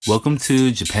Welcome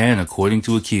to Japan According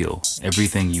to Akil.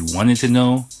 Everything you wanted to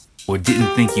know or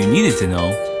didn't think you needed to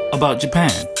know about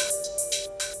Japan.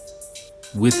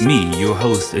 With me, your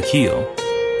host Akil,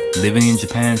 living in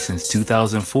Japan since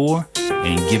 2004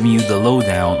 and giving you the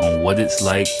lowdown on what it's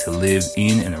like to live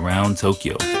in and around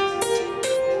Tokyo.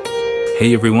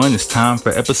 Hey everyone, it's time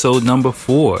for episode number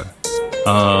 4.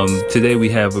 Today we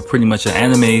have pretty much an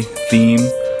anime theme.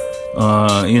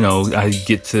 I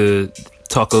get to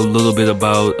talk a little bit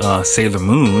about Sailor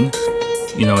Moon,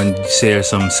 and share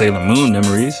some Sailor Moon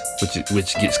memories,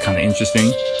 which gets kind of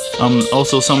interesting.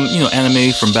 Also some,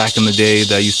 anime from back in the day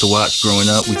that I used to watch growing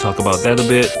up. We talk about that a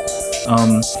bit.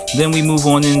 Then we move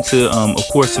on into, of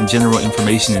course, some general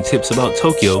information and tips about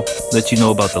Tokyo, let you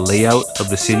know about the layout of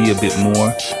the city a bit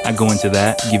more. I go into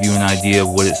that, give you an idea of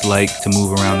what it's like to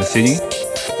move around the city.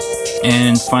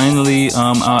 And finally,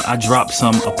 I drop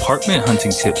some apartment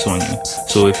hunting tips on you.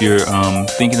 So if you're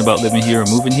thinking about living here or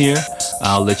moving here,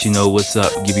 I'll let you know what's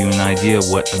up, give you an idea of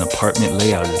what an apartment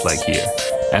layout is like here.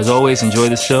 As always, enjoy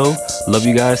the show. Love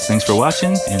you guys. Thanks for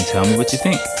watching, and tell me what you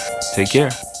think. Take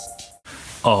care.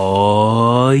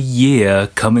 Oh yeah,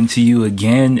 coming to you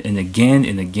again and again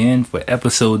and again for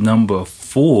episode number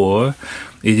 4.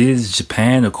 It is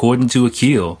Japan According to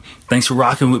Akil. Thanks for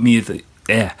rocking with me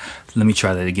let me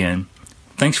try that again.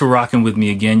 Thanks for rocking with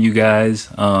me again, you guys.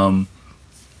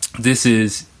 This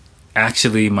is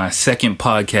actually my second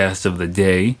podcast of the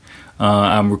day.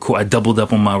 I doubled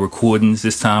up on my recordings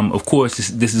this time. Of course,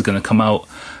 this is going to come out,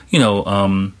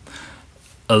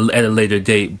 at a later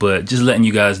date, but just letting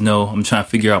you guys know, I'm trying to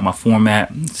figure out my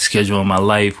format, scheduling my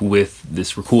life with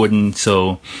this recording.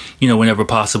 So, whenever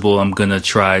possible, I'm going to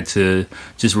try to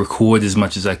just record as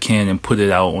much as I can and put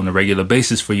it out on a regular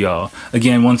basis for y'all.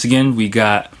 Once again, we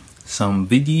got some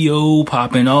video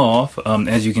popping off.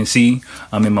 As you can see,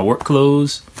 I'm in my work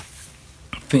clothes.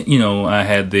 I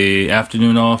had the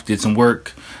afternoon off, did some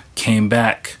work, came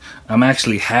back. I'm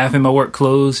actually half in my work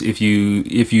clothes if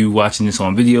you watching this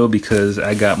on video, because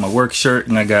I got my work shirt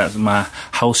and I got my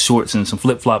house shorts and some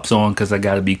flip-flops on because I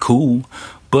gotta be cool.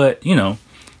 But,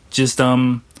 just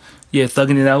thugging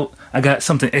it out. I got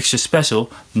something extra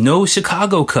special. No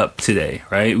Chicago cup today,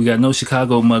 right? We got no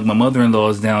Chicago mug. My mother-in-law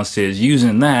is downstairs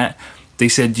using that. They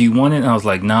said, do you want it? And I was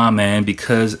like, nah, man,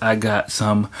 because I got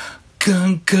some if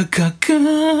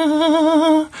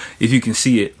you can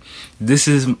see it. This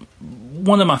is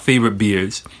one of my favorite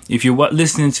beers. If you're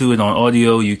listening to it on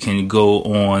audio, you can go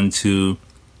on to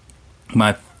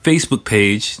my Facebook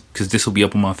page, because this will be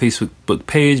up on my Facebook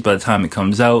page by the time it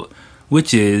comes out,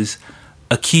 which is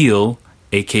Akil,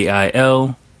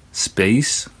 Akil,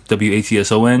 space,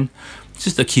 Watson,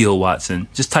 just Akil Watson.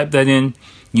 Just type that in.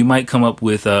 You might come up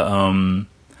with you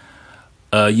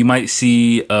might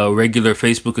see a regular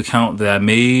Facebook account that I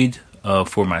made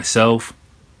for myself,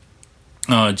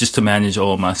 just to manage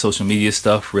all my social media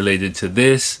stuff related to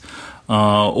this.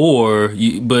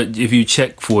 But if you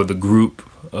check for the group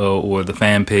or the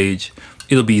fan page,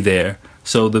 it'll be there.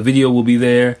 So the video will be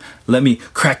there. Let me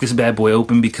crack this bad boy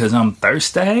open because I'm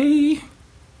thirsty.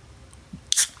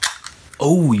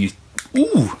 Ooh.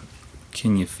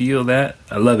 Can you feel that?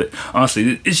 I love it.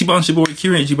 Honestly, Ichiban Shibori,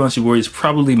 Kirin Ichiban Shibori is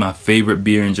probably my favorite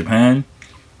beer in Japan.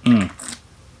 I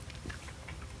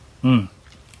mean,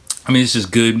 it's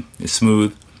just good. It's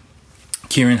smooth.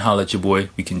 Kirin, holla at your boy.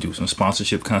 We can do some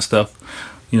sponsorship kind of stuff,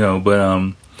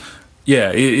 but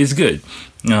it's good.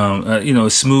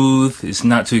 It's smooth. It's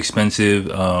not too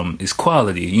expensive. It's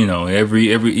quality.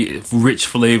 Every rich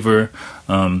flavor.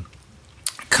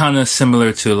 Kind of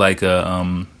similar to like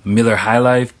a Miller High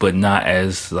Life, but not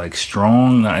as like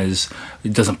strong.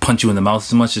 It doesn't punch you in the mouth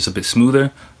as much. It's a bit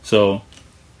smoother. So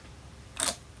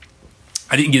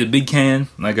I didn't get a big can.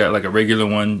 I got like a regular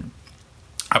one.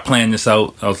 I planned this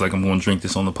out. I was like, I'm going to drink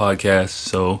this on the podcast.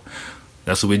 So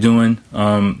that's what we're doing.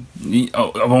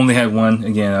 I've only had one.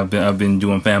 Again, I've been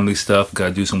doing family stuff. Got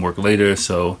to do some work later.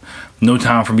 So no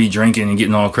time for me drinking and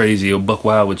getting all crazy or buck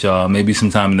wild with y'all. Maybe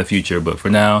sometime in the future. But for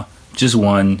now, just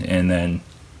one, and then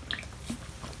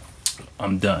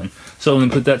I'm done. So I'm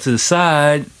gonna put that to the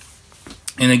side.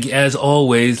 And as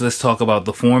always, let's talk about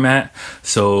the format.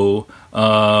 So,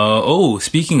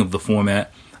 speaking of the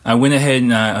format, I went ahead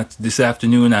and this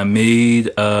afternoon I made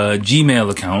a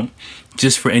Gmail account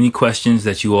just for any questions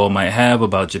that you all might have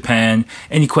about Japan.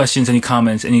 Any questions, any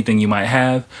comments, anything you might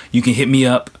have, you can hit me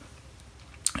up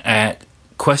at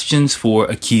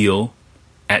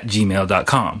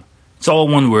questionsforakil@gmail.com. It's all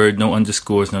one word, no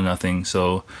underscores, no nothing.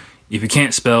 So if you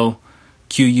can't spell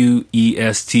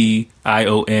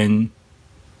QUESTIONS,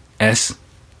 is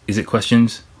it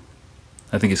questions?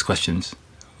 I think it's questions.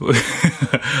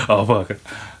 Oh, fuck.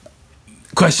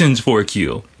 Questions for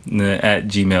Akil. at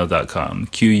gmail.com.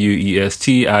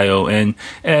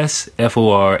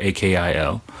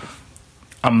 QUESTIONSFORAKIL.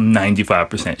 I'm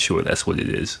 95% sure that's what it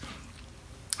is.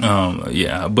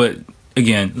 Yeah, but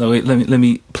again, let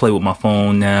me play with my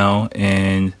phone now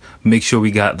and make sure we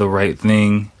got the right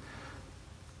thing.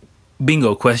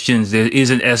 Bingo questions. There is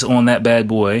an S on that bad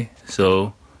boy,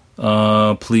 so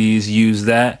please use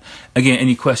that. Again,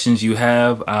 any questions you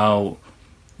have, I'll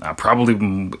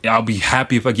be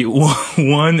happy if I get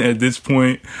one at this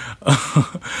point.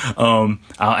 I'll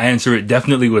answer it.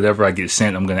 Definitely whatever I get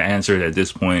sent, I'm going to answer it at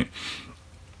this point.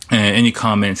 And any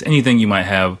comments, anything you might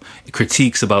have,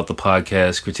 critiques about the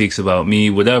podcast, critiques about me,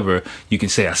 whatever, you can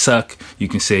say I suck. You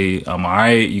can say I'm all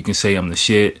right. You can say I'm the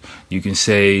shit. You can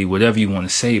say whatever you want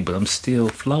to say, but I'm still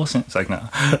flossing. It's like, nah.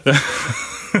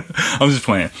 I'm just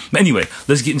playing. But anyway,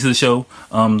 let's get into the show.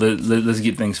 Let's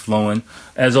get things flowing.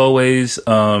 As always,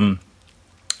 I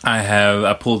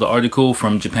pulled the article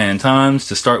from Japan Times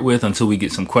to start with until we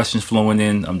get some questions flowing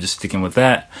in. I'm just sticking with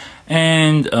that.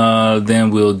 And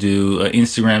then we'll do an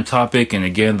Instagram topic. And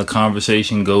again, the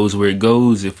conversation goes where it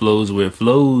goes. It flows where it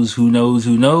flows. Who knows?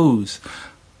 Who knows?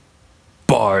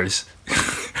 Bars.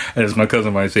 As my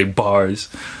cousin might say, bars.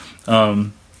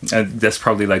 That's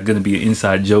probably like going to be an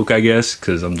inside joke, I guess,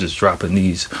 because I'm just dropping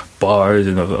these bars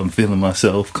and I'm feeling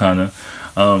myself kind of.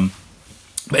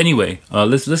 But anyway,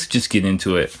 let's just get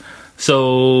into it.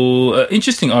 So,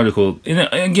 interesting article. And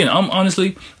again,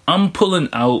 I'm pulling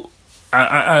out.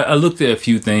 I looked at a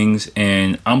few things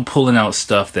and I'm pulling out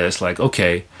stuff that's like,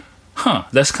 okay,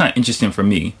 that's kind of interesting for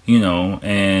me,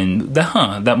 and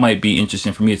that might be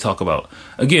interesting for me to talk about.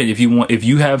 Again, if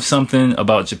you have something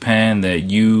about Japan that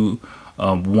you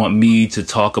want me to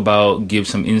talk about, give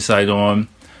some insight on,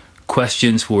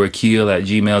 questions for Akil at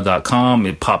gmail.com.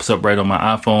 It pops up right on my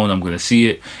iPhone. I'm going to see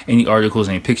it. Any articles,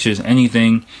 any pictures,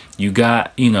 anything you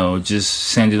got, just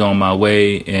send it on my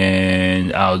way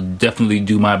and I'll definitely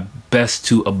do my best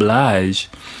to oblige.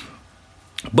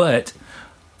 But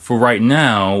for right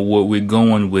now, what we're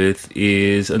going with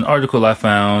is an article I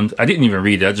found. I didn't even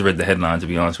read it. I just read the headline, to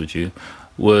be honest with you.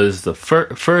 Was the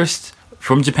first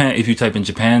from Japan. If you type in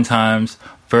Japan Times,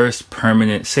 first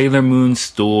permanent Sailor Moon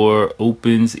store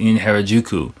opens in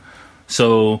Harajuku.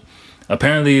 So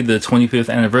apparently the 25th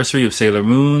anniversary of Sailor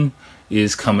Moon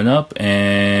is coming up,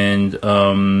 and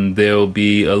there'll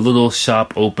be a little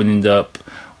shop opening up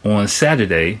on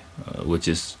Saturday, which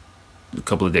is a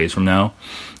couple of days from now,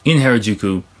 in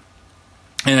Harajuku.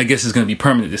 And I guess it's going to be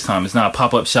permanent this time. It's not a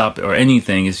pop-up shop or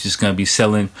anything. It's just going to be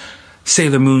selling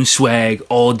Sailor Moon swag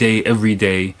all day, every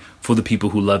day, for the people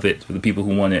who love it, for the people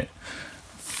who want it.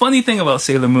 Funny thing about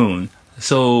Sailor Moon.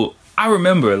 So I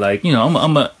remember, like,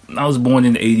 I was born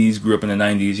in the 80s, grew up in the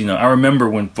 90s. I remember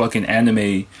when fucking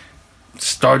anime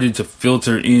started to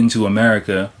filter into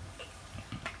America.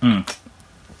 And,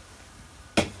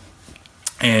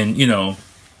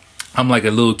 I'm like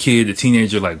a little kid, a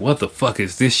teenager, like, what the fuck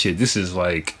is this shit? This is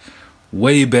like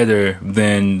way better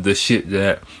than the shit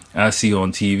that I see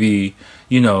on TV.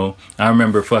 I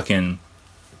remember fucking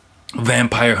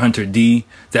Vampire Hunter D.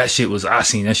 That shit I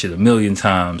seen that shit a million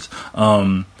times.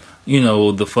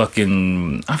 The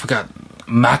fucking, I forgot,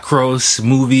 Macross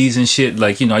movies and shit.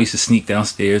 Like, I used to sneak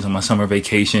downstairs on my summer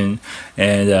vacation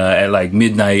and at like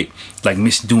midnight, like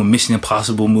doing Mission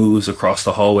Impossible moves across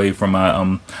the hallway from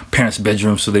my parents'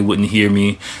 bedroom so they wouldn't hear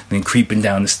me. Then creeping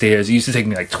down the stairs. It used to take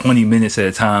me like 20 minutes at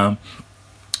a time.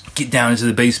 Get down into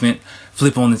the basement,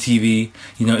 flip on the TV,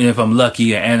 and if I'm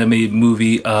lucky, an animated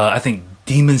movie. I think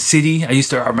Demon City. I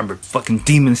remember fucking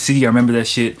Demon City. I remember that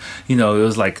shit. It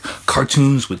was like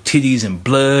cartoons with titties and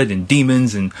blood and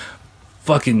demons and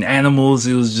fucking animals.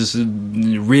 It was just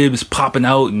ribs popping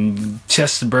out and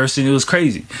chests bursting. It was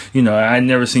crazy. I'd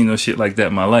never seen no shit like that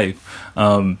in my life.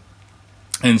 And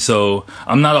so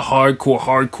I'm not a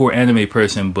hardcore anime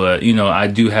person, but I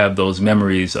do have those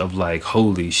memories of like,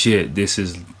 holy shit, this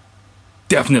is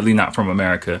definitely not from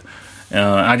America.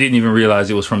 I didn't even realize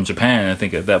it was from Japan, I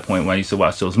think, at that point when I used to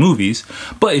watch those movies.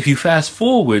 But if you fast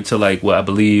forward to like what I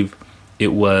believe it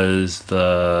was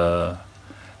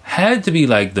had to be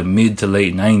like the mid to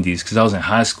late 90s, because I was in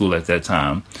high school at that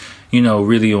time,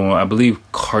 really on, I believe,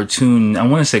 I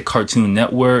want to say Cartoon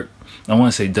Network, I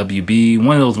want to say WB,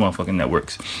 one of those motherfucking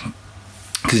networks.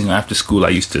 Because, after school I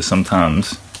used to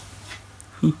sometimes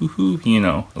a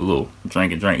little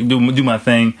drink, do my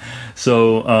thing.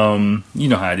 So, how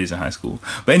it is in high school.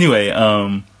 But anyway,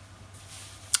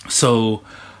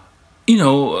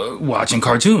 watching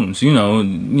cartoons, do a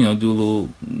little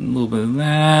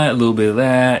bit of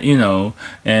that,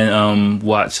 and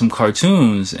watch some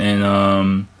cartoons.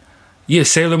 And, yeah,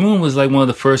 Sailor Moon was like one of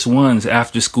the first ones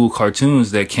after school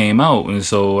cartoons that came out, and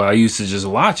so I used to just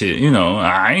watch it.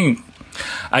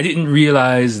 I didn't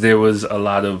realize there was a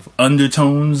lot of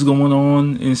undertones going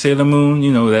on in Sailor Moon.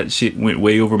 That shit went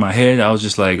way over my head. I was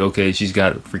just like, okay, she's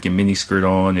got a freaking mini skirt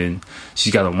on, and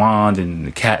she's got a wand, and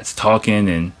the cat's talking,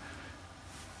 and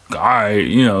alright,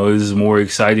 this is more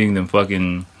exciting than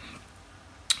fucking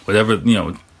whatever,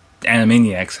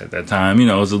 Animaniacs at that time.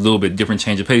 It was a little bit different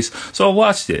change of pace. So I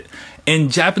watched it.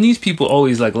 And Japanese people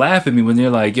always like laugh at me when they're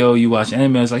like, yo, you watch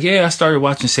anime? I was like, yeah, I started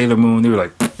watching Sailor Moon. They were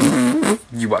like,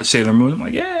 you watch Sailor Moon? I'm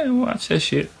like, yeah, I watch that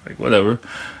shit. Like, whatever.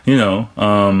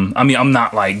 I'm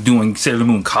not like doing Sailor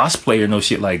Moon cosplay or no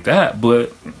shit like that, but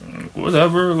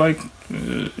whatever. Like,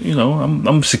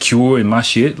 I'm secure in my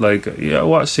shit. Like, yeah, I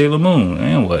watch Sailor Moon.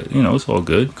 And what? It's all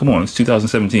good. Come on, it's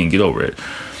 2017. Get over it.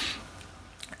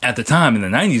 At the time, in the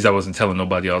 90s, I wasn't telling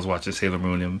nobody I was watching Sailor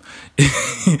Moon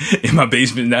in my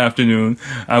basement in the afternoon.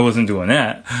 I wasn't doing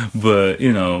that. But,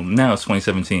 now it's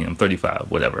 2017. I'm 35,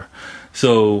 whatever.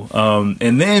 So,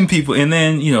 and then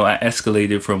I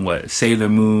escalated from Sailor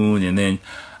Moon. And then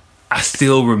I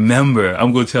still remember,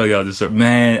 I'm going to tell y'all this,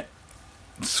 man,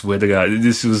 I swear to God,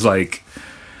 this was like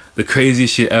the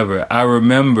craziest shit ever. I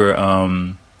remember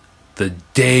the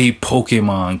day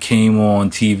Pokemon came on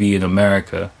TV in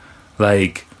America.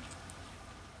 Like,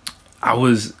 I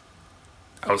was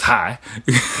high.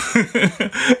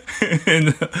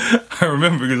 And I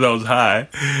remember because I was high.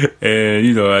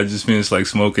 And, I just finished like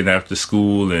smoking after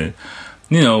school. And,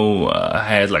 I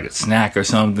had like a snack or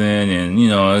something.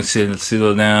 And, I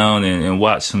sit down and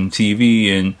watch some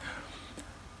TV. And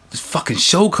this fucking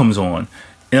show comes on.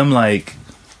 And I'm like,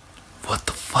 what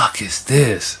the fuck is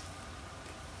this?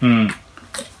 I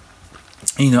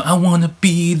want to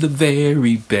be the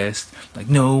very best, like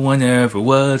no one ever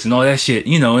was, and all that shit,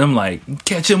 and I'm like,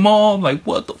 catch 'em all, I'm like,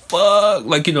 what the fuck,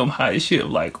 like, I'm high as shit,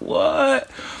 I'm like, what?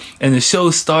 And the show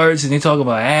starts, and they talk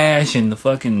about Ash and the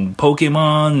fucking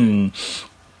Pokemon,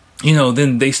 and,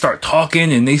 then they start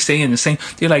talking, and they say in the same,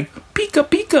 they're like, Pika,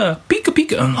 Pika, Pika,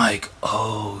 Pika, I'm like,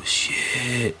 oh,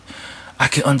 shit. I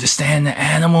can understand the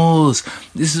animals.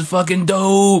 This is fucking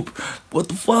dope. What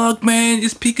the fuck, man?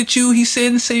 It's Pikachu. He's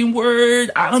saying the same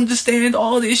word. I understand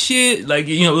all this shit. Like,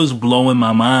 it was blowing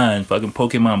my mind. Fucking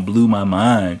Pokemon blew my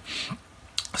mind.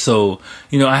 So,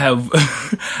 I have,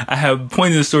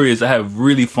 point of the story is I have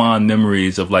really fond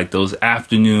memories of like those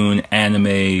afternoon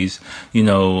animes,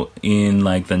 in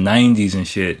like the 90s and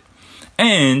shit.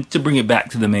 And to bring it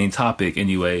back to the main topic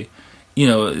anyway,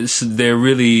 they're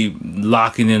really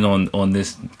locking in on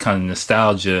this kind of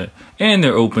nostalgia, and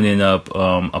they're opening up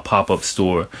a pop-up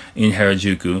store in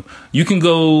Harajuku. You can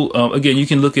go, again, you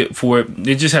can look for it.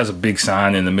 It just has a big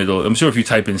sign in the middle. I'm sure if you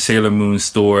type in Sailor Moon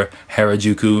Store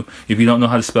Harajuku, if you don't know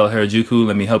how to spell Harajuku,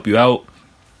 let me help you out.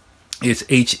 It's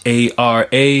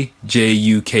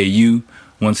Harajuku.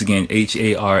 Once again,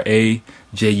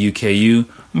 Harajuku.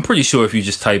 I'm pretty sure if you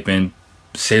just type in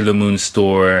Sailor Moon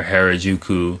Store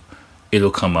Harajuku, it'll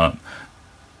come up.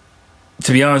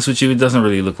 To be honest with you, it doesn't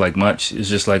really look like much. It's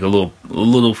just like a little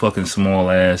fucking small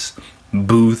ass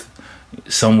booth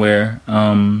somewhere.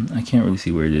 I can't really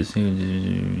see where it is.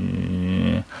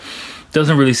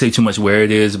 Doesn't really say too much where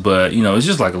it is, but it's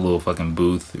just like a little fucking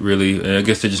booth, really. I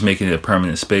guess they're just making it a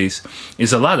permanent space.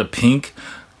 It's a lot of pink.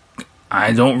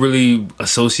 I don't really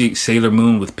associate Sailor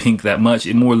Moon with pink that much.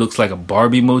 It more looks like a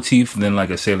Barbie motif than like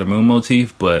a Sailor Moon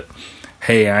motif, but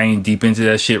hey, I ain't deep into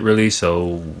that shit really,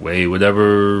 so hey,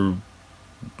 whatever.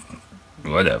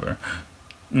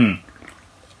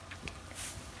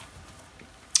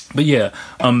 But yeah,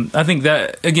 I think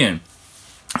that, again,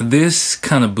 this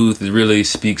kind of booth really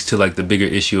speaks to like the bigger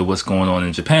issue of what's going on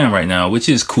in Japan right now, which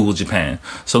is Cool Japan.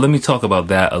 So let me talk about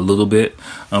that a little bit.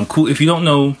 Cool, if you don't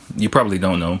know, you probably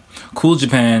don't know. Cool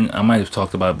Japan, I might have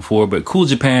talked about it before, but Cool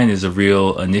Japan is a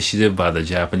real initiative by the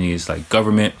Japanese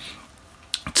government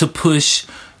to push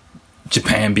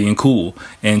Japan being cool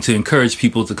and to encourage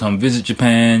people to come visit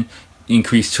Japan,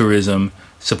 increase tourism,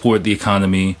 support the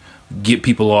economy, get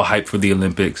people all hyped for the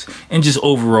Olympics, and just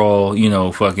overall,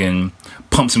 fucking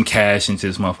pump some cash into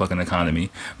this motherfucking economy.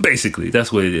 Basically,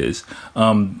 that's what it is.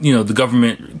 The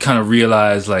government kind of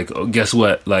realized, guess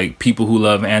what? Like, people who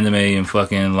love anime and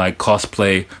fucking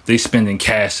cosplay, they spending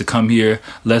cash to come here.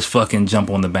 Let's fucking jump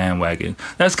on the bandwagon.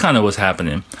 That's kind of what's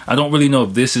happening. I don't really know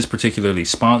if this is particularly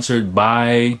sponsored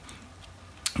by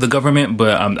the government,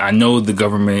 but I know the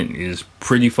government is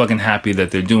pretty fucking happy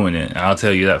that they're doing it. I'll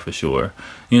tell you that for sure.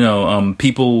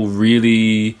 People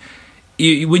really,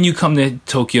 when you come to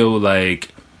Tokyo,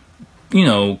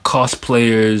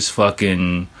 cosplayers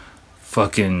fucking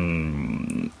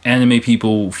fucking anime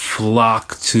people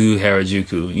flock to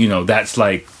Harajuku. You know, that's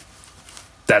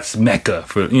Mecca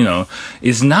for, you know.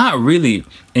 It's not really,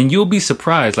 and you'll be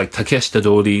surprised, like Takeshita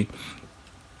Dori,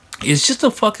 it's just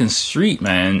a fucking street,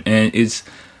 man, and it's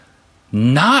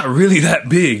not really that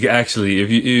big, actually. If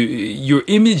your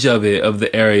image of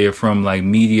the area from like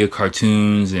media,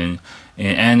 cartoons, and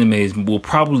animes will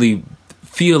probably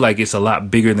feel like it's a lot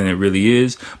bigger than it really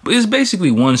is, but it's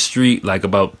basically one street, like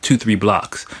about 2-3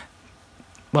 blocks.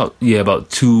 About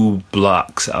 2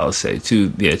 blocks, I'll say.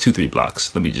 2-3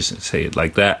 blocks. Let me just say it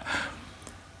like that.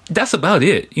 That's about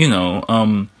it, you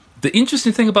know. The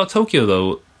interesting thing about Tokyo,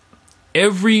 though,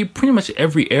 pretty much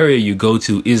every area you go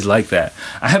to is like that.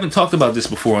 I haven't talked about this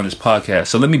before on this podcast,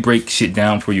 so let me break shit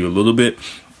down for you a little bit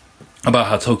about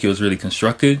how Tokyo is really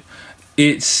constructed.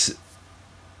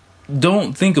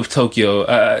 Don't think of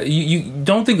Tokyo. You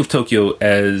don't think of Tokyo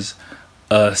as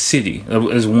a city,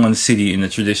 as one city in the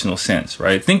traditional sense,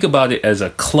 right? Think about it as a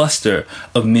cluster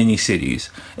of many cities,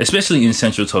 especially in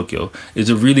central Tokyo, is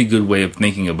a really good way of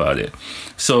thinking about it.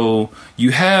 So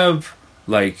you have,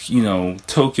 like, you know,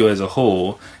 Tokyo as a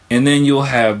whole, and then you'll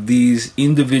have these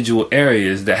individual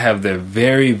areas that have their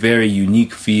very, very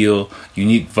unique feel,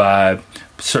 unique vibe,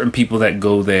 certain people that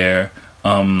go there,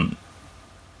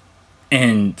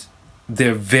 and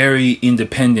they're very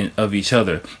independent of each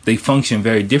other. They function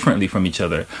very differently from each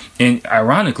other. And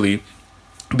ironically,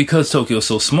 because Tokyo is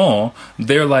so small,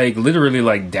 they're like literally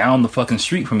like down the fucking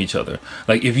street from each other.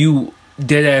 Like, if you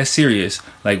dead ass serious,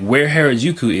 like where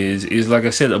Harajuku is like I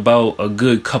said, about a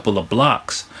good couple of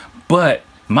blocks. But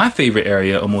my favorite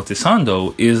area,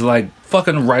 Omotesando, is like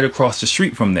fucking right across the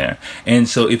street from there. And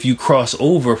so if you cross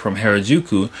over from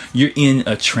Harajuku, you're in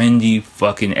a trendy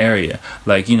fucking area.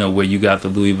 Like, you know, where you got the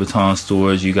Louis Vuitton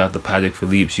stores, you got the Patek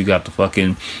Philippe's, you got the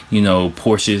fucking, you know,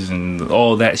 Porsches, and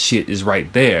all that shit is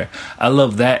right there. I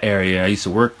love that area. I used to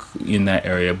work in that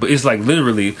area. But it's like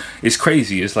literally, it's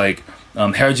crazy. It's like,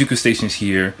 Harajuku Station's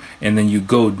here, and then you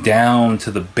go down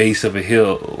to the base of a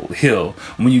hill.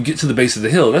 When you get to the base of the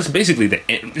hill, that's basically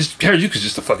Harajuku's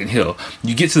just a fucking hill.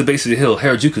 You get to the base of the hill,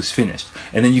 Harajuku's finished,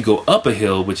 and then you go up a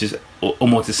hill, which is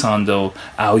Omotesando,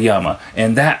 Aoyama,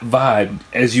 and that vibe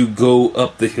as you go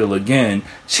up the hill again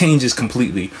changes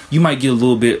completely. You might get a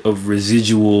little bit of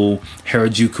residual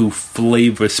Harajuku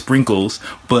flavor sprinkles,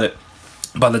 but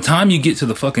by the time you get to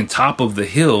the fucking top of the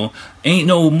hill, ain't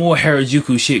no more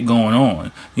Harajuku shit going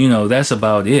on. You know, that's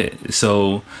about it.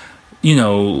 So, you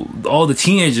know, all the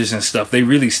teenagers and stuff, they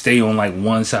really stay on like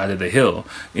one side of the hill.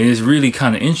 And it's really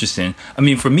kind of interesting. I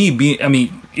mean, for me,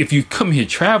 if you come here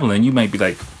traveling, you might be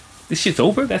like, this shit's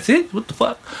over? That's it? What the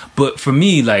fuck? But for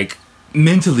me, like,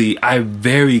 mentally, I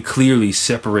very clearly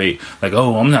separate, like,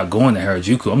 oh, I'm not going to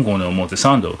Harajuku, I'm going to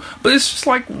Omotesando. But it's just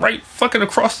like right fucking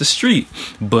across the street.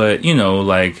 But, you know,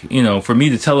 like, you know, for me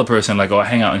to tell a person like, oh, I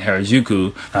hang out in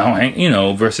Harajuku, I don't hang, you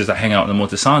know, versus I hang out in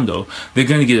Omotesando, they're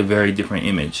going to get a very different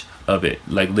image of it,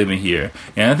 like living here.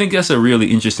 And I think that's a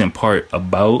really interesting part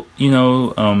about, you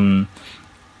know,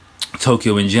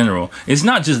 Tokyo in general. It's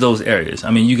not just those areas.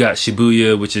 I mean, you got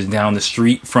Shibuya, which is down the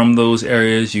street from those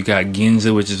areas. You got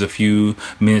Ginza, which is a few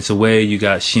minutes away. You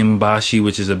got Shimbashi,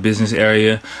 which is a business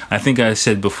area. I think I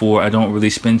said before, I don't really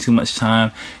spend too much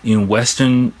time in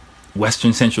western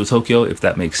central Tokyo, if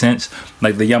that makes sense.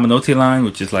 Like the Yamanote line,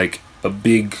 which is like a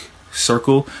big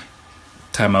circle.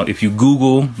 Time out. If you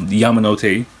Google the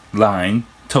Yamanote line,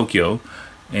 Tokyo,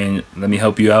 and let me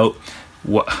help you out.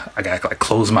 What, I gotta like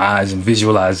close my eyes and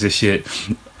visualize this shit.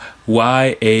 Yamanote.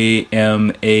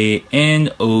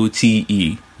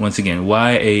 Once again,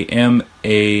 Yamanote.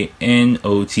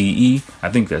 I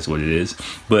think that's what it is.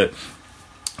 But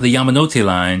the Yamanote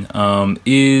line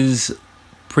is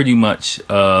pretty much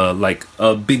like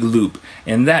a big loop,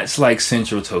 and that's like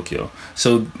central Tokyo.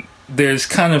 So there's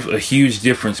kind of a huge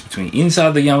difference between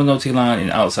inside the Yamanote line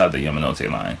and outside the Yamanote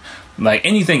line. Like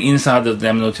anything inside the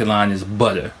Yamanote line is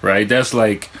butter, right? That's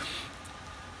like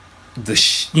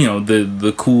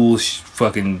the cool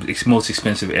fucking most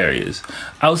expensive areas.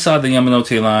 Outside the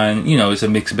Yamanote line, you know, it's a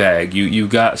mixed bag. You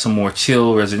got some more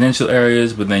chill residential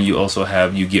areas, but then you also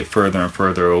you get further and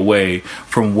further away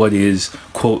from what is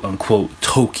quote unquote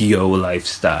Tokyo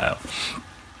lifestyle.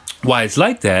 Why it's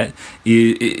like that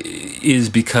is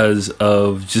because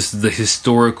of just the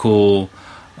historical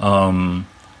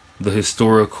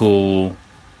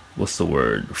what's the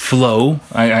word, flow,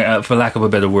 I for lack of a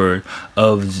better word,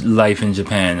 of life in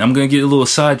Japan. I'm gonna get a little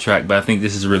sidetracked, but I think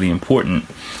this is really important.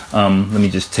 Let me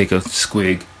just take a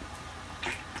swig.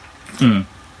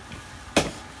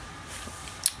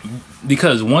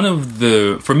 Because one of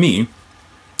the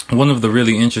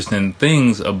really interesting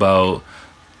things about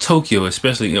Tokyo,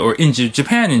 especially, or in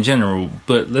Japan in general,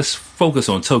 but let's focus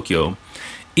on Tokyo,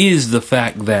 is the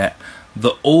fact that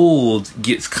the old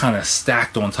gets kind of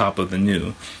stacked on top of the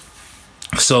new.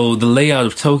 So the layout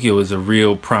of Tokyo is a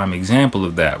real prime example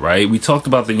of that, right? We talked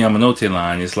about the Yamanote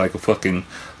line. It's like a fucking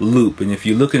loop. And if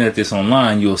you're looking at this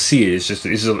online, you'll see it. It's just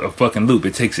a fucking loop.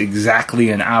 It takes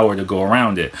exactly an hour to go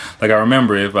around it. Like I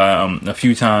remember if I, a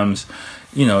few times,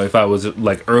 you know, if I was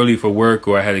like early for work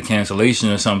or I had a cancellation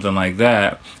or something like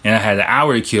that, and I had an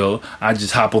hour to kill, I'd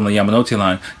just hop on the Yamanote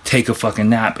line, take a fucking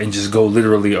nap, and just go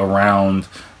literally around,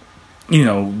 you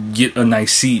know, get a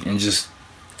nice seat and just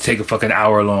take a fucking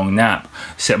hour-long nap,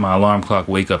 set my alarm clock,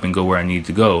 wake up, and go where I need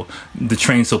to go. The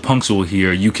train's so punctual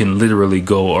here, you can literally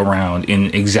go around in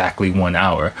exactly 1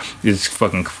 hour. It's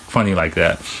fucking funny like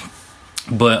that.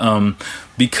 But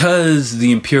because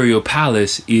the Imperial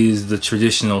Palace is the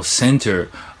traditional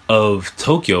center of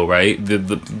Tokyo, right?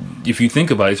 If you think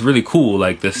about it, it's really cool.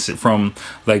 Like this, from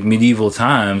like medieval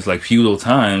times, like feudal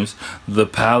times, the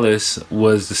palace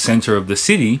was the center of the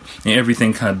city, and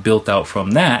everything kind of built out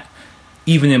from that.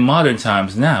 Even in modern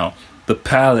times now, the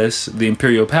palace, the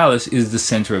Imperial Palace, is the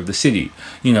center of the city.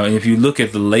 You know, and if you look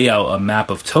at the layout, a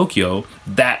map of Tokyo,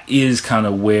 that is kind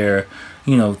of where,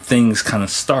 you know, things kind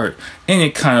of start, and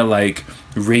it kind of like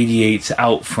radiates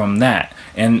out from that,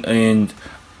 and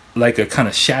like a kind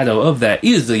of shadow of that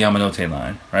is the Yamanote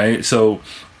line, right? So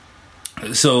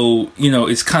you know,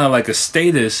 it's kind of like a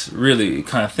status really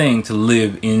kind of thing to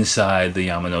live inside the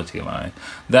Yamanote line.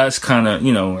 That's kind of,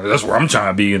 you know, that's where I'm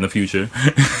trying to be in the future.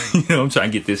 You know, I'm trying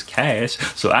to get this cash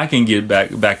so I can get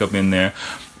back up in there.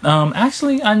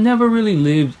 Actually, I never really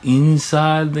lived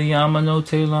inside the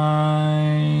Yamanote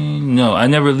line. No, I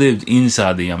never lived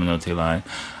inside the Yamanote line.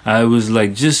 I was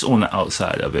like just on the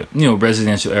outside of it. You know,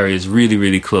 residential areas really,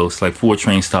 really close, like 4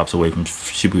 train stops away from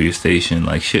Shibuya Station,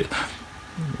 like shit.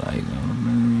 Like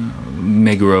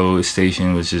Meguro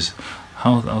Station was just,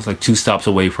 I was like 2 stops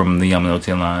away from the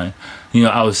Yamanote line. You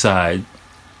know, outside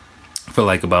for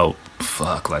like about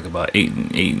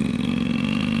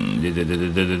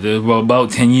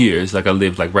 10 years. Like I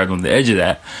lived like right on the edge of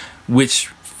that,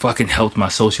 which fucking helped my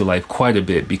social life quite a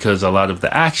bit, because a lot of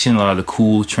the action, a lot of the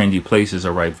cool trendy places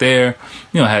are right there.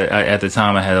 You know, at the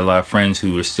time I had a lot of friends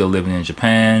who were still living in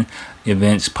Japan,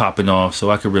 events popping off,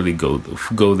 so I could really go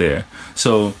there.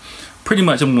 So pretty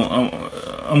much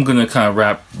I'm gonna kind of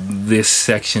wrap this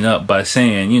section up by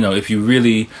saying, you know, if you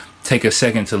really take a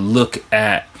second to look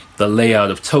at the layout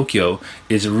of Tokyo,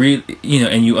 is really, you know,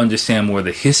 and you understand more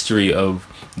the history of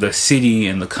the city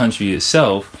and the country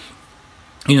itself,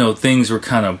 you know, things were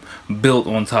kind of built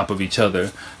on top of each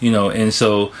other, you know, and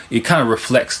so it kind of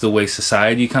reflects the way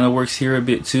society kind of works here a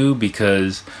bit too,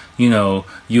 because, you know,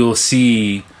 you'll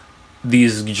see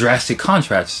these drastic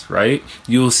contrasts, right?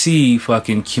 You'll see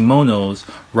fucking kimonos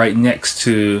right next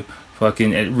to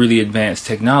fucking really advanced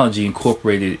technology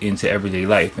incorporated into everyday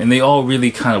life, and they all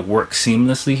really kind of work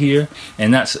seamlessly here,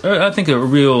 and that's, I think, a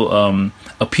real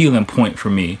appealing point for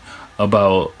me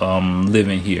about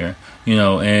living here, you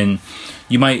know. And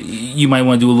you might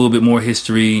want to do a little bit more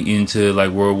history into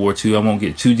like World War II. I won't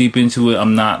get too deep into it.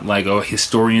 I'm not like a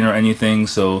historian or anything,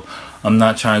 so I'm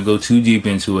not trying to go too deep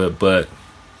into it. But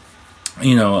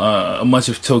you know, much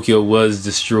of Tokyo was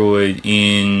destroyed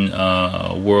in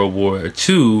World War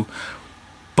II,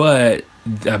 but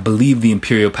I believe the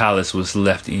Imperial Palace was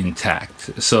left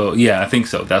intact. So yeah, I think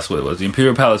so. That's what it was. The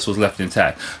Imperial Palace was left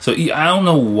intact. So I don't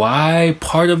know why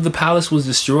part of the palace was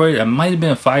destroyed. It might have been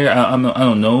a fire. I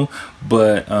don't know.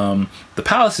 But the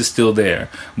palace is still there.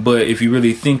 But if you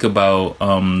really think about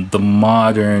the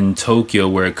modern Tokyo,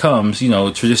 where it comes, you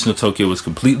know, traditional Tokyo was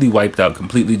completely wiped out,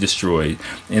 completely destroyed,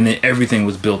 and then everything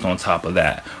was built on top of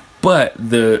that. But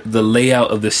the layout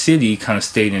of the city kind of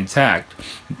stayed intact,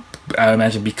 I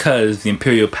imagine, because the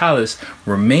Imperial Palace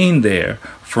remained there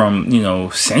from, you know,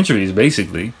 centuries,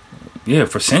 basically. Yeah,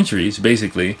 for centuries,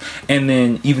 basically. And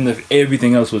then even if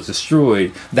everything else was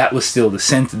destroyed, that was still the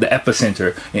center, the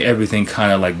epicenter, and everything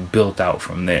kind of like built out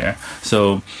from there.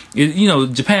 So, you know,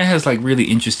 Japan has like really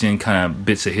interesting kind of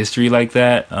bits of history like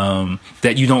that,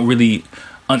 that you don't really...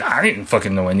 I didn't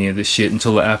fucking know any of this shit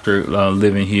until after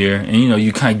living here, and you know,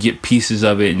 you kind of get pieces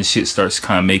of it, and shit starts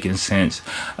kind of making sense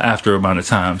after a amount of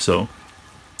time. So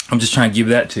I'm just trying to give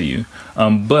that to you.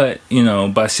 But you know,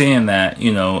 by saying that,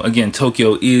 you know, again,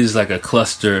 Tokyo is like a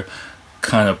cluster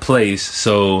kind of place.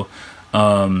 So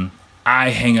I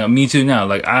hang out. Me too now.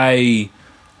 Like I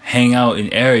hang out in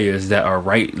areas that are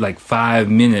right like 5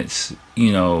 minutes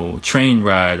train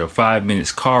ride or 5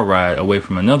 minutes car ride away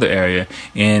from another area,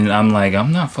 and I'm like,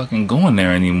 I'm not fucking going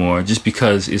there anymore just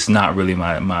because it's not really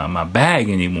my bag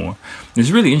anymore. It's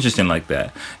really interesting like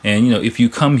that. And if you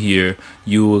come here,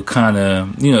 you will kind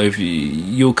of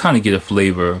you'll kind of get a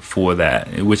flavor for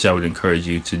that, which I would encourage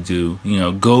you to do.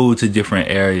 Go to different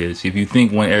areas. If you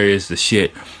think one area is the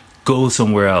shit, go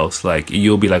somewhere else. Like,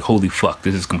 you'll be like, holy fuck,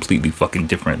 this is completely fucking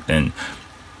different than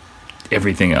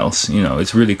everything else.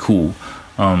 It's really cool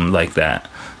like that.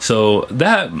 So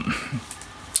that,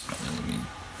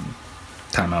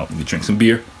 time out, let me drink some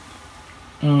beer.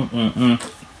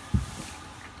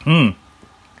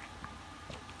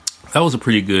 That was a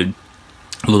pretty good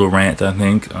little rant, I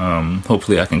think.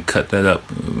 Hopefully I can cut that up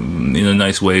in a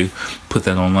nice way, put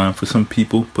that online for some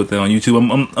people, put that on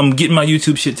YouTube. I'm getting my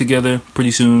YouTube shit together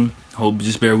pretty soon. Hope,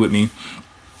 just bear with me.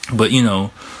 But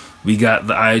we got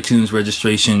the iTunes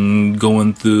registration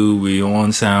going through. We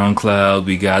on SoundCloud.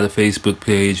 We got a Facebook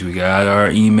page. We got our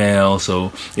email.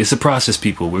 So it's a process,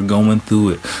 people. We're going through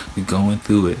it. We're going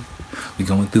through it. We're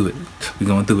going through it. We're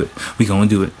going through it. We're going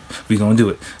to do it. We're going to do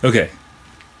it. Okay.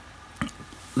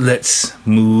 Let's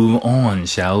move on,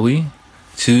 shall we?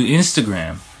 To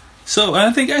Instagram. So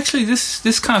I think actually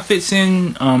this kind of fits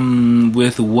in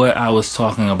with what I was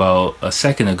talking about a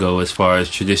second ago as far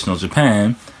as traditional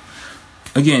Japan.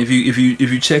 Again, if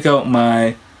you check out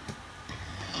my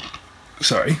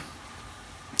if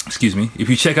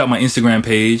you check out my Instagram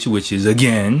page, which is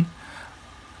again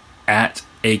at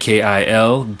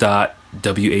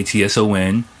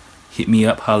AKIL.WATSON, hit me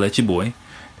up, holla at your boy,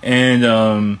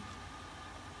 and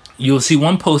you'll see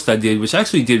one post I did, which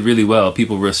actually did really well.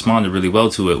 People responded really well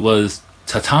to it. Was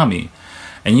tatami,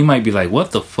 and you might be like,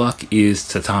 "What the fuck is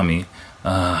tatami?"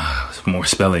 More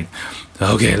spelling.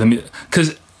 Okay, let me,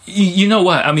 because. You know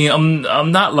what? I mean,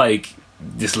 I'm not like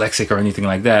dyslexic or anything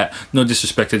like that. No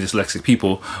disrespect to dyslexic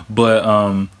people, but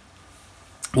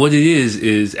what it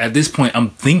is at this point I'm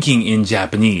thinking in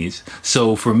Japanese.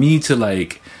 So for me to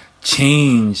like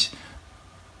change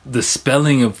the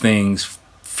spelling of things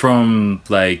from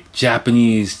like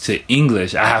Japanese to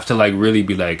English, I have to like really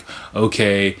be like,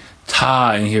 okay,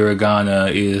 ta in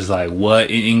hiragana is like what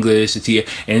in English,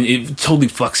 and it totally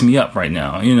fucks me up right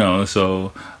now,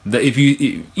 so that if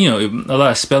a lot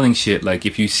of spelling shit, like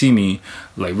if you see me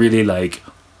like really like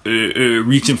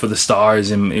reaching for the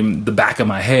stars in the back of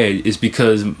my head, is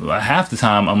because half the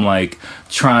time I'm like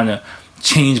trying to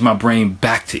change my brain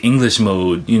back to English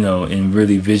mode, and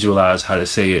really visualize how to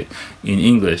say it in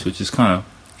English, which is kind of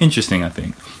interesting, I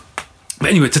think. But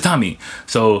anyway, tatami.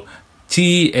 So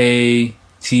TATAMI,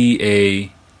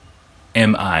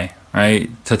 right?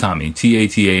 Tatami.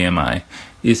 TATAMI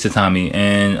is tatami.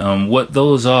 And what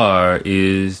those are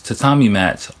is tatami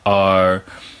mats are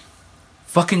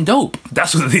fucking dope.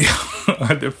 That's what they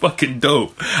are. They're fucking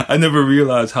dope. I never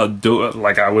realized how dope,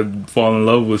 like I would fall in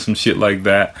love with some shit like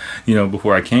that,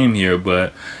 before I came here,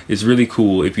 but it's really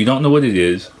cool. If you don't know what it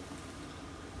is,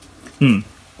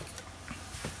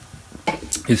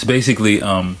 it's basically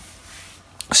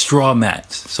straw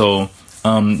mats. So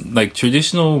like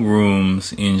traditional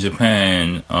rooms in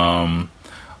Japan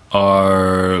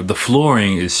are, the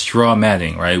flooring is straw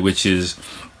matting, right? Which is,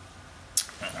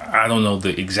 I don't know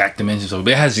the exact dimensions of it,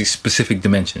 but it has these specific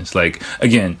dimensions. Like,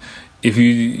 again, if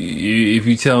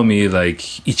you tell me like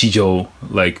ichijo,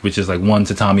 like, which is like one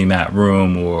tatami mat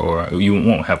room, or you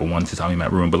won't have a one tatami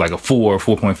mat room, but like a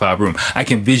 4.5 room, I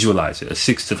can visualize it, a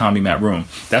 6 tatami mat room.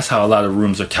 That's how a lot of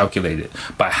rooms are calculated,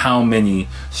 by how many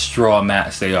straw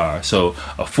mats they are. So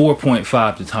a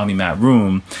 4.5 tatami mat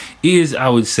room is, I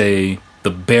would say, the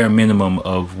bare minimum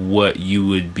of what you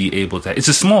would be able to. It's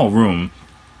a small room,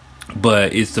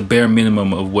 but it's the bare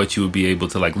minimum of what you would be able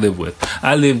to like live with.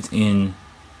 I lived in,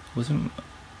 when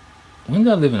did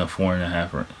I live in a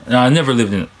 4.5? No, I never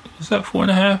lived in, was that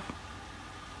 4.5?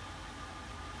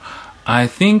 I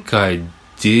think I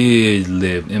did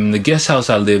live in the guest house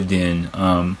I lived in.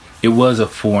 It was a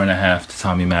 4.5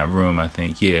 tatami mat room, I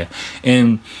think. Yeah.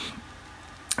 And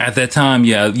at that time,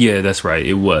 yeah, that's right.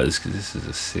 It was, because this is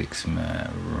a 6 mat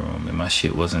room, and my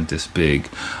shit wasn't this big.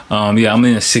 Yeah, I'm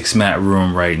in a 6 mat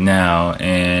room right now,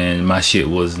 and my shit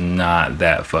was not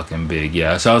that fucking big.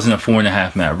 Yeah, so I was in a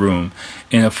 4.5 mat room.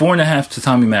 In a 4.5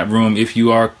 tatami mat room, if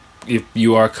you are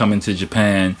coming to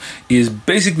Japan, is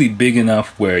basically big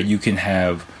enough where you can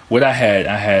have what I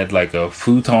had like a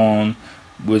futon,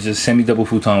 which is semi-double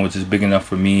futon, which is big enough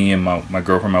for me and my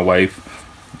girlfriend, my wife.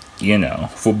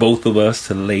 For both of us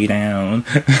to lay down.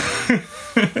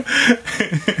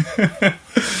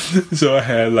 So I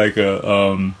had like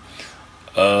a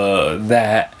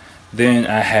that. Then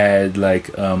I had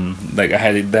like I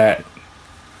had that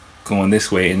going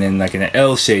this way, and then like in an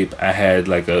L shape, I had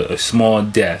like a small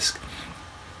desk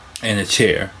and a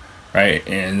chair, right,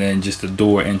 and then just a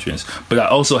door entrance. But I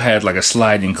also had like a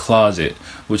sliding closet,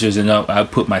 which is enough. I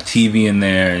put my TV in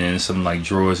there and then some like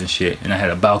drawers and shit, and I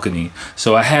had a balcony,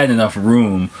 so I had enough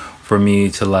room for me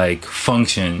to like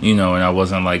function, you know, and I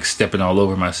wasn't like stepping all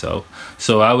over myself.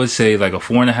 So I would say like a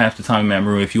 4.5 tatami mat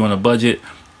room, if you want a budget,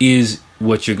 is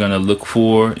what you're gonna look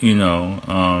for, you know,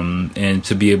 and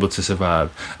to be able to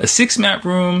survive. A 6 mat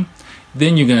room,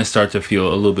 then you're gonna start to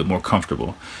feel a little bit more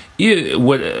comfortable.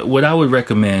 What I would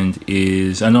recommend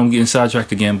is, I know I'm getting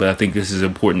sidetracked again, but I think this is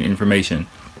important information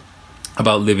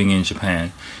about living in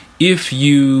Japan. If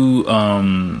you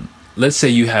let's say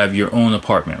you have your own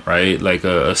apartment, right? Like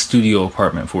a studio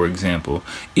apartment, for example.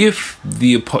 If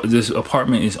this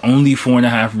apartment is only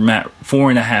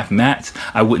 4.5 mats,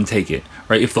 I wouldn't take it,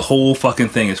 right? If the whole fucking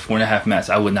thing is 4.5 mats,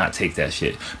 I would not take that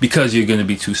shit, because you're going to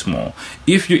be too small.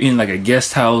 If you're in like a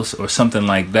guest house or something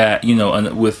like that, you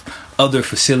know, with other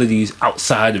facilities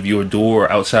outside of your door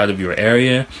or outside of your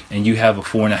area, and you have a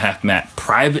 4.5 mat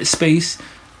private space,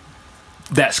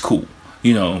 that's cool.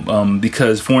 You know,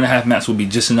 because 4.5 mats will be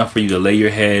just enough for you to lay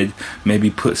your head, maybe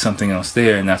put something else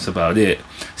there, and that's about it.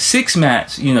 6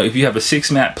 mats, you know, if you have a 6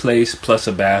 mat place plus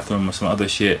a bathroom or some other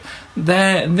shit,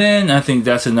 then I think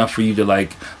that's enough for you to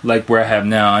like where I have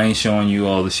now. I ain't showing you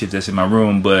all the shit that's in my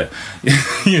room, but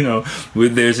you know,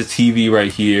 there's a TV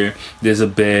right here, there's a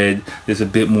bed, there's a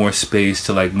bit more space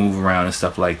to like move around and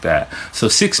stuff like that. So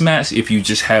 6 mats if you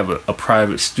just have a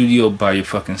private studio by your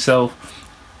fucking self.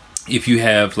 If you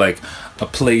have like a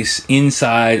place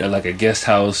inside, or like a guest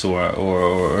house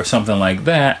or something like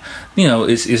that, you know,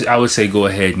 it's I would say go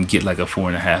ahead and get like a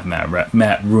 4.5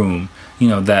 mat room. You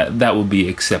know, that would be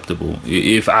acceptable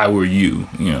if I were you.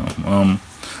 You know,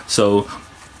 so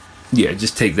yeah,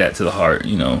 just take that to the heart.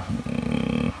 You know,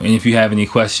 and if you have any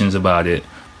questions about it,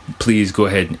 please go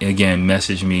ahead and again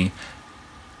message me.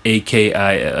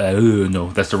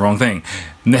 No, that's the wrong thing.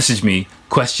 Message me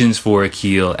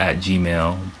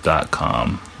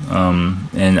questionsforakil@gmail.com,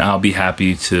 and I'll be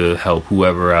happy to help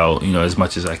whoever out, you know, as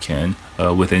much as I can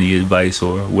with any advice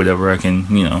or whatever I can,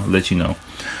 you know, let you know.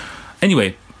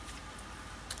 Anyway,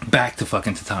 back to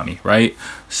fucking tatami, right?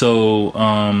 So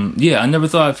yeah, I never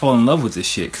thought I'd fall in love with this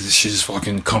shit, because this shit is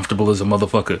fucking comfortable as a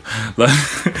motherfucker.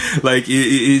 Like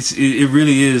it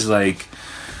really is. Like,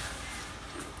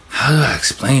 how do I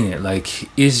explain it? Like,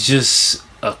 it's just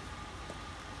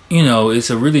you know, it's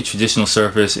a really traditional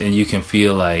surface, and you can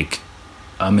feel like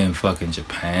I'm in fucking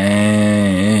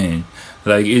Japan.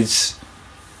 Like, it's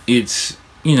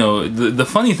you know, the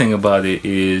funny thing about it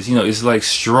is, you know, it's like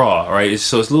straw, right?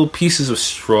 So it's little pieces of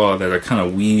straw that are kind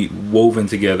of woven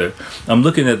together. I'm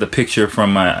looking at the picture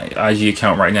from my IG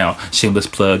account right now. Shameless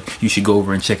plug. You should go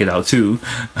over and check it out too.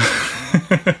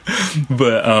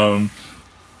 But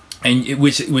and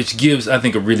which gives, I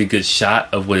think, a really good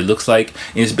shot of what it looks like.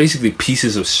 And it's basically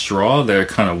pieces of straw that are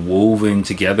kind of woven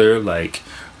together, like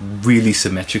really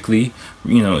symmetrically,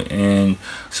 you know. And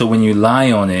so when you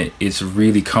lie on it, it's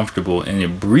really comfortable, and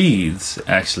it breathes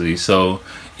actually. So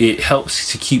it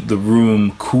helps to keep the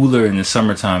room cooler in the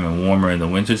summertime and warmer in the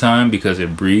wintertime, because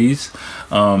it breathes.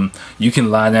 You can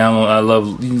lie down. I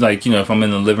love, like, you know, if I'm in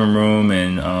the living room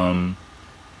and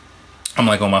I'm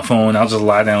like on my phone, I'll just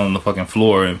lie down on the fucking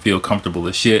floor and feel comfortable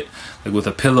as shit. Like with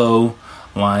a pillow,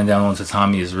 lying down on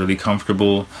tatami is really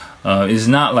comfortable. It's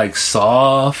not like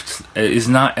soft. It's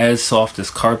not as soft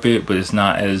as carpet, but it's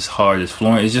not as hard as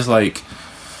flooring. It's just like,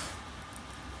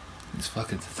 it's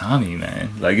fucking tatami,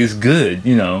 man. Like, it's good,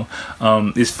 you know.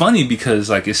 It's funny because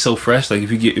like it's so fresh. Like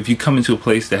if you come into a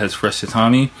place that has fresh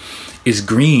tatami, it's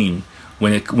green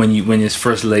when it's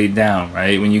first laid down,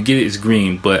 right? When you get it, it's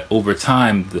green, but over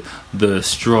time the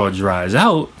straw dries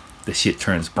out, the shit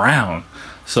turns brown.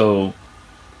 So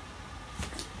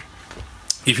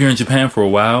if you're in Japan for a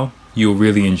while, you'll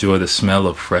really enjoy the smell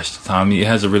of fresh tatami. It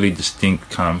has a really distinct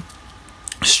kind of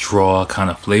straw kind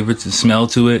of flavor to smell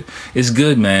to it. It's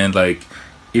good, man. Like,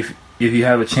 if you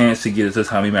have a chance to get a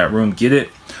tatami mat room, get it.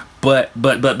 But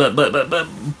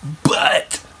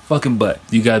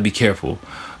you gotta be careful,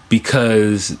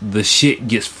 because the shit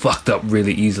gets fucked up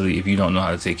really easily if you don't know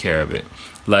how to take care of it.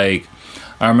 Like,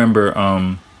 I remember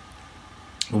a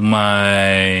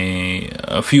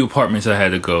few apartments I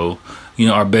had to go, you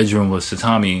know, our bedroom was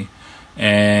tatami,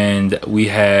 and we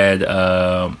had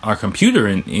our computer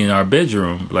in our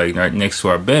bedroom, like right next to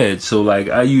our bed. So like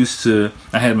I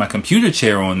had my computer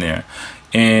chair on there,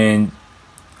 and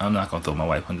I'm not gonna throw my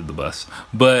wife under the bus,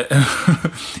 but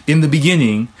in the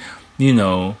beginning, you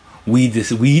know, we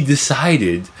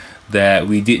decided that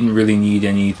we didn't really need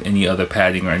any other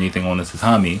padding or anything on the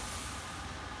tatami.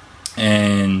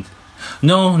 And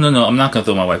no, I'm not gonna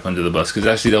throw my wife under the bus, because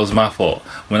actually that was my fault.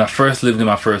 When I first lived in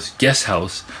my first guest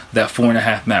house, that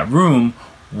 4.5 mat room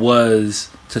was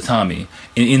tatami,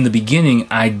 and in the beginning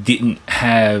I didn't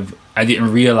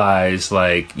realize,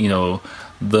 like, you know,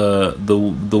 the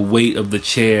weight of the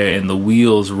chair and the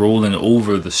wheels rolling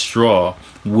over the straw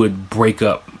would break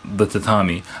up the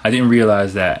tatami. I didn't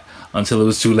realize that until it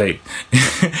was too late.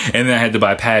 And then I had to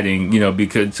buy padding, you know,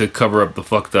 because to cover up the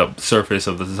fucked up surface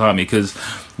of the tatami, because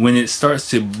when it starts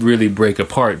to really break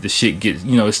apart, the shit gets,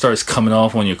 you know, it starts coming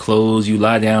off on your clothes. You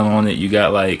lie down on it, you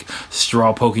got like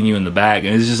straw poking you in the back,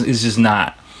 and it's just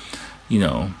not, you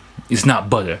know, it's not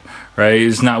butter, right?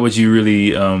 It's not what you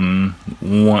really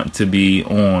want to be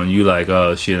on. You like,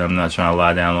 oh shit, I'm not trying to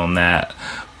lie down on that.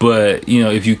 But, you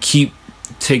know, if you keep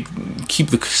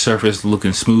the surface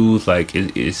looking smooth, like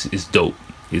it's dope.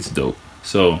 It's dope.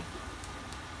 So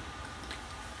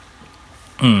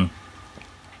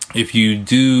if you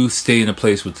do stay in a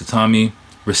place with tatami,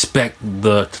 respect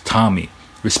the tatami.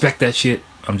 Respect that shit.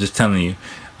 I'm just telling you.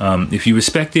 If you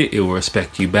respect it, it will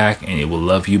respect you back, and it will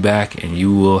love you back, and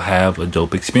you will have a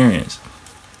dope experience.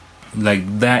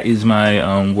 Like, that is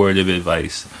my word of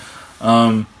advice.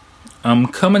 We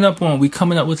coming up,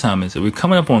 what time is it? We're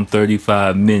coming up on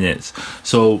 35 minutes.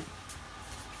 So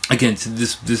again,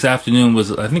 this afternoon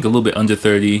was, I think, a little bit under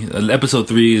 30. Episode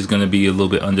 3 is going to be a little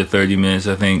bit under 30 minutes.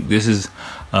 I think this is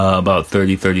about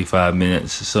 35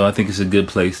 minutes. So I think it's a good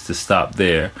place to stop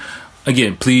there.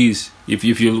 Again, please, if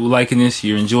you're liking this,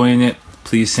 you're enjoying it,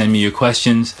 please send me your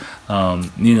questions.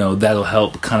 You know, that'll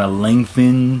help kind of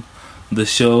lengthen the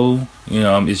show. You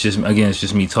know, it's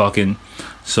just me talking.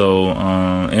 So,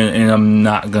 and I'm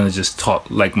not gonna just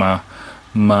talk like my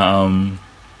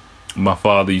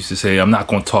father used to say. I'm not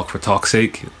gonna talk for talk's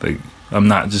sake. Like, I'm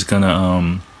not just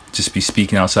gonna just be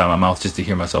speaking outside my mouth just to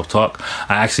hear myself talk.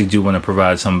 I actually do want to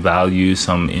provide some value,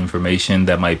 some information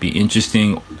that might be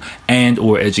interesting and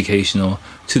or educational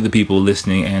to the people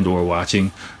listening and or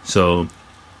watching. So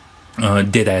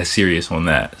dead ass serious on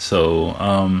that.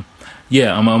 So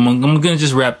yeah, I'm gonna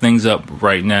just wrap things up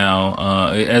right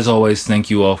now. As always, thank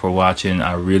you all for watching.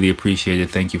 I really appreciate it.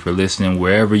 Thank you for listening.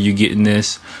 Wherever you're getting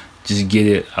this, just get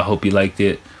it. I hope you liked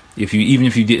it. Even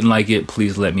if you didn't like it,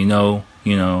 please let me know.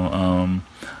 You know,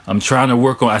 I'm trying to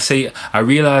work on. I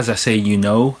realize I say you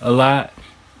know a lot,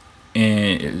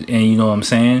 and you know what I'm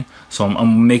saying. So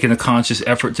I'm making a conscious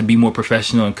effort to be more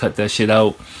professional and cut that shit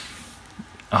out.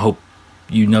 I hope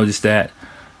you noticed that,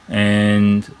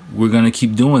 and we're gonna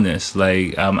keep doing this.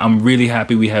 Like, I'm really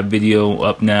happy we have video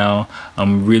up now.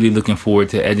 I'm really looking forward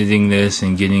to editing this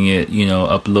and getting it, you know,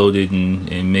 uploaded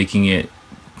and making it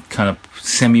kind of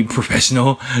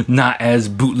semi-professional, not as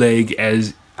bootleg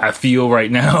as I feel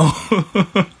right now.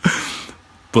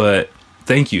 But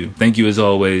thank you as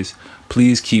always.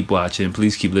 Please keep watching,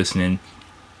 please keep listening,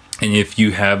 and if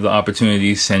you have the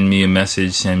opportunity, send me a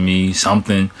message, send me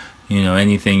something, you know,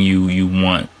 anything you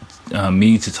want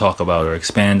me to talk about or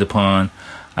expand upon.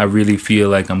 I really feel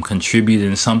like I'm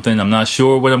contributing something. I'm not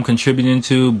sure what I'm contributing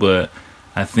to, but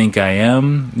I think I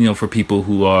am, you know, for people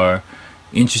who are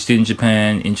interested in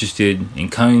Japan, interested in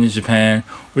coming to Japan,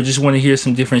 or just want to hear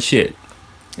some different shit.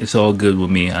 It's all good with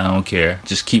me. I don't care.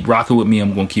 Just keep rocking with me.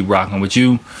 I'm going to keep rocking with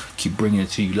you. Keep bringing it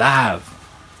to you live.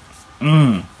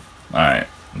 Alright.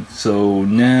 So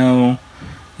now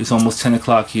it's almost 10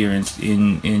 o'clock here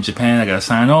in Japan. I got to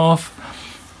sign off,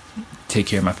 take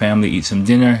care of my family, eat some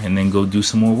dinner, and then go do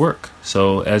some more work.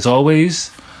 So as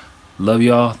always, love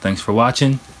y'all. Thanks for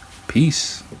watching.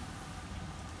 Peace.